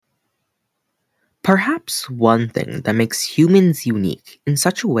Perhaps one thing that makes humans unique in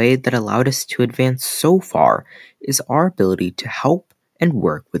such a way that allowed us to advance so far is our ability to help and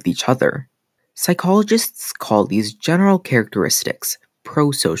work with each other. Psychologists call these general characteristics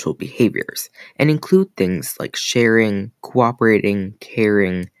prosocial behaviors and include things like sharing, cooperating,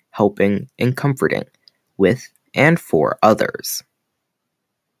 caring, helping, and comforting with and for others.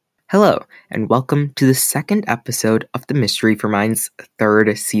 Hello, and welcome to the second episode of the Mystery for Minds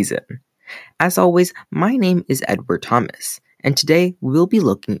third season. As always, my name is Edward Thomas, and today we'll be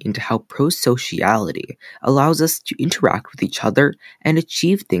looking into how prosociality allows us to interact with each other and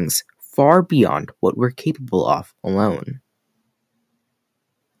achieve things far beyond what we're capable of alone.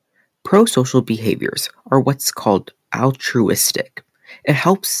 Prosocial behaviors are what's called altruistic. It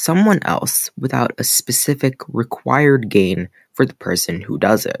helps someone else without a specific required gain for the person who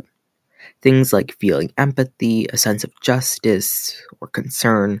does it. Things like feeling empathy, a sense of justice or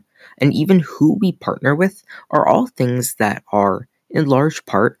concern, and even who we partner with are all things that are, in large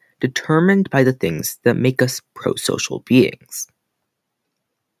part, determined by the things that make us prosocial beings.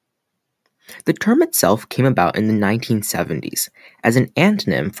 The term itself came about in the 1970s as an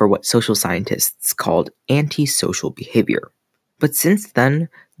antonym for what social scientists called antisocial behavior. But since then,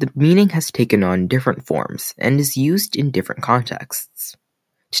 the meaning has taken on different forms and is used in different contexts.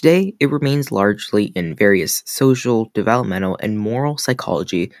 Today, it remains largely in various social, developmental, and moral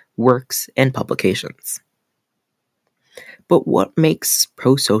psychology works and publications. But what makes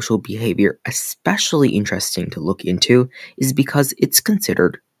prosocial behavior especially interesting to look into is because it's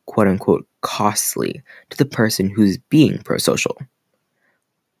considered quote-unquote costly to the person who's being prosocial.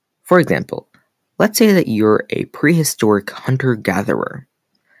 For example, let's say that you're a prehistoric hunter-gatherer.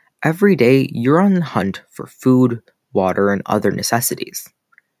 Every day, you're on the hunt for food, water, and other necessities.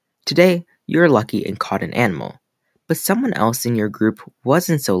 Today, you're lucky and caught an animal, but someone else in your group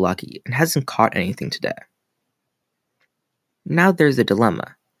wasn't so lucky and hasn't caught anything today. Now there's a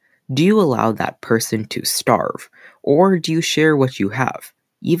dilemma. Do you allow that person to starve, or do you share what you have,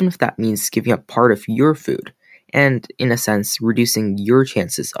 even if that means giving up part of your food, and, in a sense, reducing your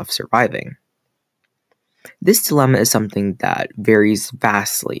chances of surviving? This dilemma is something that varies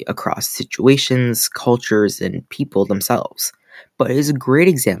vastly across situations, cultures, and people themselves, but is a great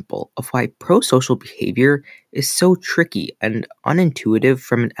example of why prosocial behavior is so tricky and unintuitive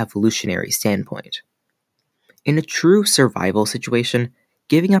from an evolutionary standpoint. In a true survival situation,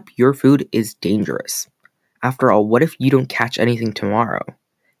 giving up your food is dangerous. After all, what if you don't catch anything tomorrow?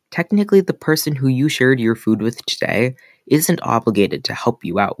 Technically, the person who you shared your food with today isn't obligated to help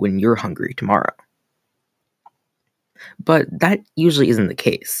you out when you're hungry tomorrow. But that usually isn't the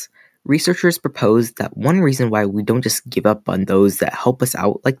case. Researchers propose that one reason why we don't just give up on those that help us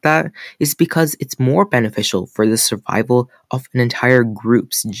out like that is because it's more beneficial for the survival of an entire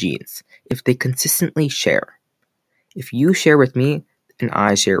group's genes if they consistently share. If you share with me and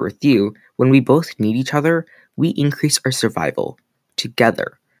I share with you, when we both need each other, we increase our survival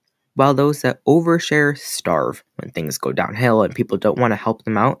together, while those that overshare starve when things go downhill and people don't want to help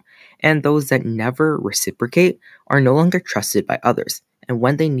them out, and those that never reciprocate are no longer trusted by others. And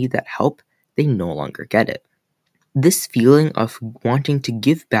when they need that help, they no longer get it. This feeling of wanting to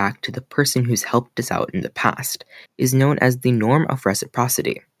give back to the person who's helped us out in the past is known as the norm of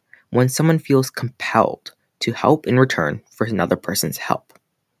reciprocity, when someone feels compelled to help in return for another person's help.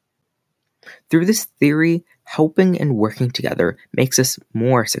 Through this theory, helping and working together makes us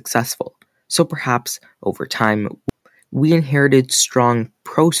more successful. So perhaps, over time, we inherited strong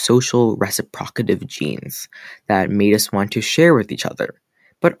prosocial reciprocative genes that made us want to share with each other,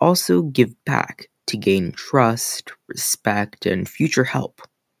 but also give back to gain trust, respect, and future help.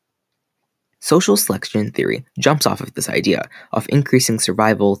 Social selection theory jumps off of this idea of increasing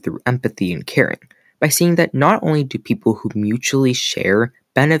survival through empathy and caring by seeing that not only do people who mutually share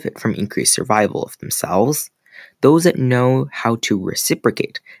benefit from increased survival of themselves, those that know how to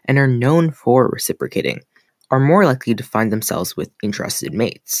reciprocate and are known for reciprocating are more likely to find themselves with interested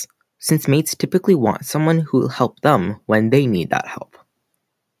mates, since mates typically want someone who will help them when they need that help.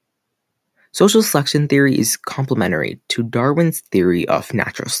 Social selection theory is complementary to Darwin's theory of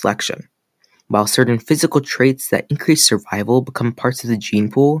natural selection. While certain physical traits that increase survival become parts of the gene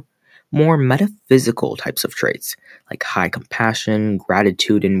pool, more metaphysical types of traits, like high compassion,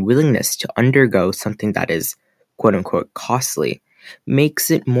 gratitude, and willingness to undergo something that is quote-unquote costly,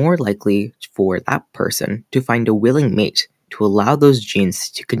 makes it more likely for that person to find a willing mate to allow those genes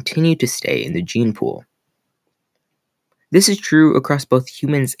to continue to stay in the gene pool. This is true across both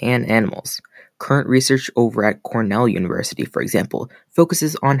humans and animals. Current research over at Cornell University, for example,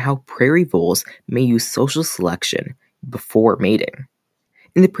 focuses on how prairie voles may use social selection before mating.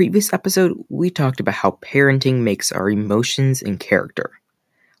 In the previous episode, we talked about how parenting makes our emotions and character.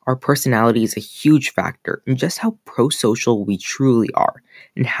 Our personality is a huge factor in just how prosocial we truly are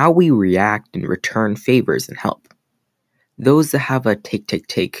and how we react and return favors and help. Those that have a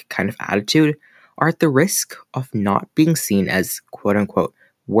take kind of attitude are at the risk of not being seen as quote unquote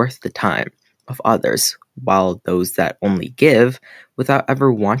worth the time of others, while those that only give without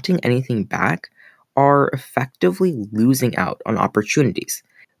ever wanting anything back are effectively losing out on opportunities.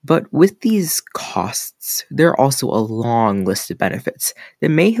 But with these costs, there are also a long list of benefits that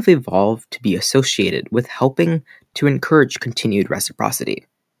may have evolved to be associated with helping to encourage continued reciprocity.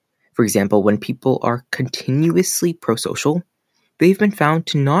 For example, when people are continuously prosocial, they've been found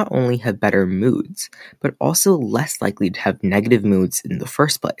to not only have better moods, but also less likely to have negative moods in the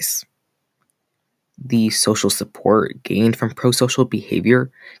first place. The social support gained from prosocial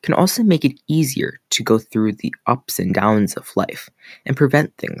behavior can also make it easier to go through the ups and downs of life and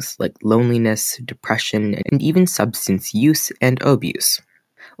prevent things like loneliness, depression, and even substance use and abuse,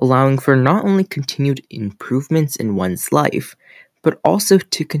 allowing for not only continued improvements in one's life, but also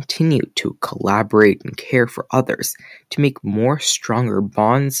to continue to collaborate and care for others to make more stronger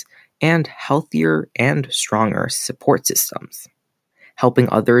bonds and healthier and stronger support systems. Helping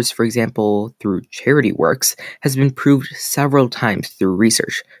others, for example, through charity works, has been proved several times through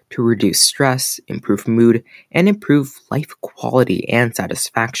research to reduce stress, improve mood, and improve life quality and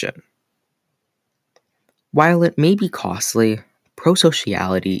satisfaction. While it may be costly,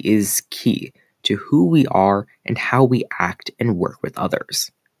 prosociality is key to who we are and how we act and work with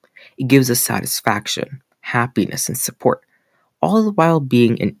others. It gives us satisfaction, happiness, and support, all the while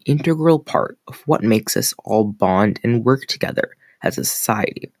being an integral part of what makes us all bond and work together as a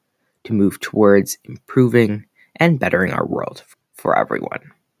society to move towards improving and bettering our world for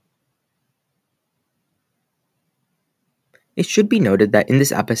everyone. It should be noted that in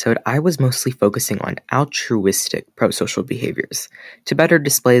this episode, I was mostly focusing on altruistic prosocial behaviors to better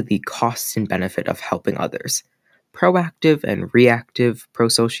display the cost and benefit of helping others. Proactive and reactive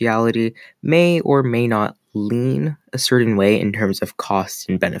prosociality may or may not lean a certain way in terms of cost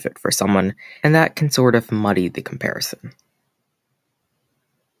and benefit for someone, and that can sort of muddy the comparison.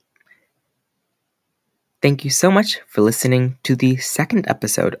 Thank you so much for listening to the second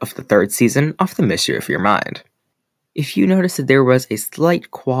episode of the third season of The Mystery of Your Mind. If you noticed that there was a slight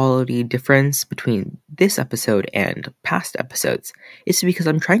quality difference between this episode and past episodes, it's because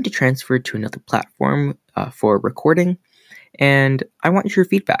I'm trying to transfer to another platform for recording, and I want your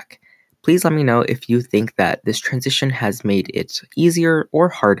feedback. Please let me know if you think that this transition has made it easier or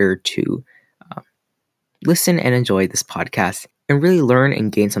harder to listen and enjoy this podcast and really learn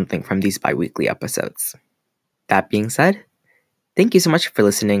and gain something from these bi-weekly episodes. That being said, thank you so much for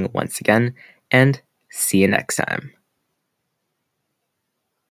listening once again, and see you next time.